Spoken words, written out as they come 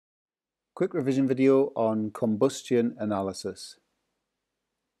Quick revision video on combustion analysis.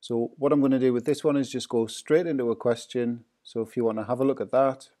 So what I'm going to do with this one is just go straight into a question. So if you want to have a look at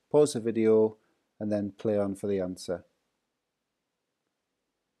that, pause the video and then play on for the answer.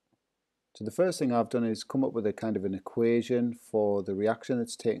 So the first thing I've done is come up with a kind of an equation for the reaction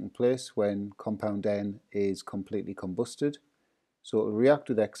that's taking place when compound N is completely combusted. So it will react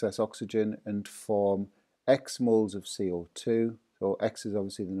with excess oxygen and form X moles of CO2. So X is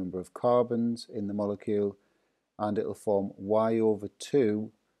obviously the number of carbons in the molecule, and it'll form Y over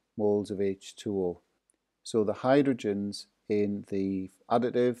 2 moles of H2O. So the hydrogens in the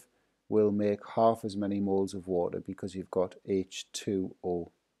additive will make half as many moles of water because you've got H2O.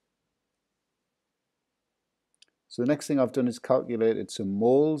 So the next thing I've done is calculated some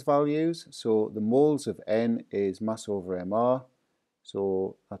moles values. So the moles of N is mass over mR,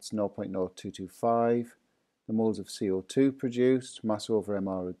 so that's 0.0225. The moles of CO2 produced, mass over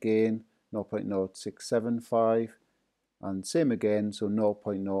mR again, 0.0675, and same again, so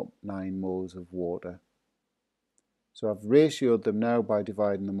 0.09 moles of water. So I've ratioed them now by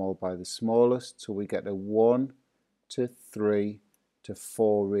dividing them all by the smallest, so we get a 1 to 3 to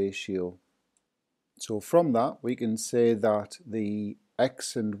 4 ratio. So from that we can say that the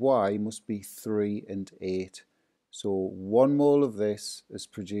X and Y must be 3 and 8. So 1 mole of this has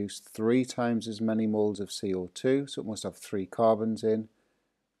produced 3 times as many moles of CO2, so it must have 3 carbons in.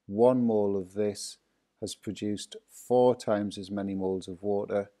 1 mole of this has produced 4 times as many moles of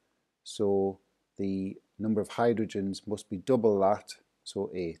water, so the number of hydrogens must be double that, so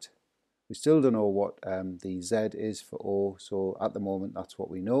 8. We still don't know what the Z is for O, so at the moment that's what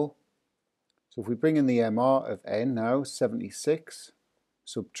we know. So if we bring in the MR of N now, 76,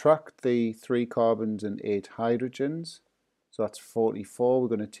 subtract the 3 carbons and 8 hydrogens, so that's 44 we're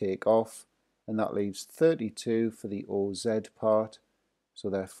going to take off, and that leaves 32 for the OZ part, so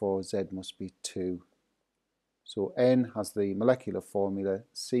therefore Z must be 2. So N has the molecular formula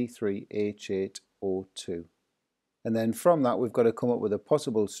C3H8O2. And then from that we've got to come up with a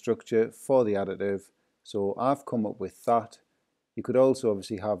possible structure for the additive, so I've come up with that. You could also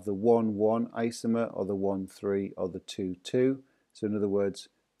obviously have the 1,1 isomer or the 1,3 or the 2,2. So in other words,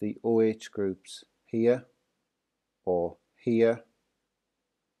 the OH groups here, or here,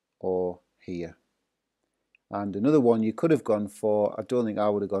 or here. And another one you could have gone for, I don't think I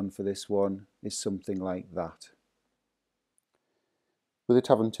would have gone for this one, is something like that. With it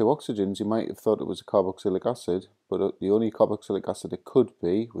having 2 oxygens, you might have thought it was a carboxylic acid, but the only carboxylic acid it could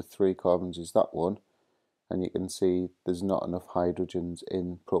be with 3 carbons is that one. And you can see there's not enough hydrogens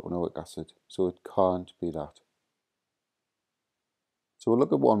in propanoic acid, so it can't be that. So we'll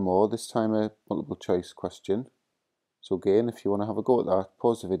look at one more, this time a multiple choice question. So again, if you want to have a go at that,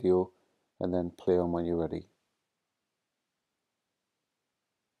 pause the video and then play on when you're ready.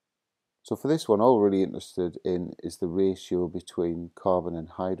 So for this one, all we're really interested in is the ratio between carbon and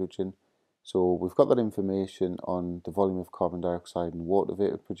hydrogen. So we've got that information on the volume of carbon dioxide and water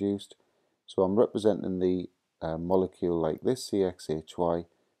vapor produced. So I'm representing the molecule like this, CXHY,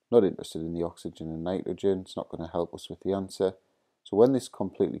 not interested in the oxygen and nitrogen, it's not going to help us with the answer. So when this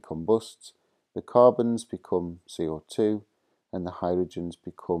completely combusts, the carbons become CO2 and the hydrogens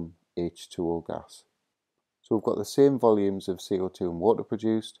become H2O gas. So we've got the same volumes of CO2 and water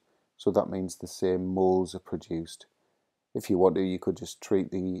produced, so that means the same moles are produced. If you want to, you could just treat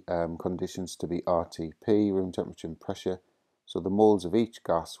the conditions to be RTP, room temperature and pressure. So the moles of each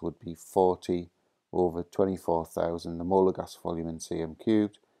gas would be 40 over 24,000, the molar gas volume in cm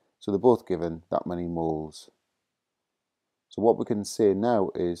cubed. So they're both given that many moles. So what we can say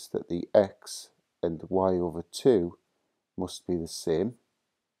now is that the X and Y over 2 must be the same.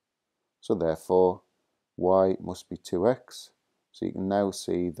 So therefore, Y must be 2X. So you can now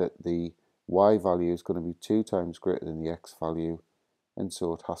see that the Y value is going to be 2 times greater than the X value, and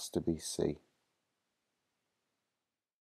so it has to be C.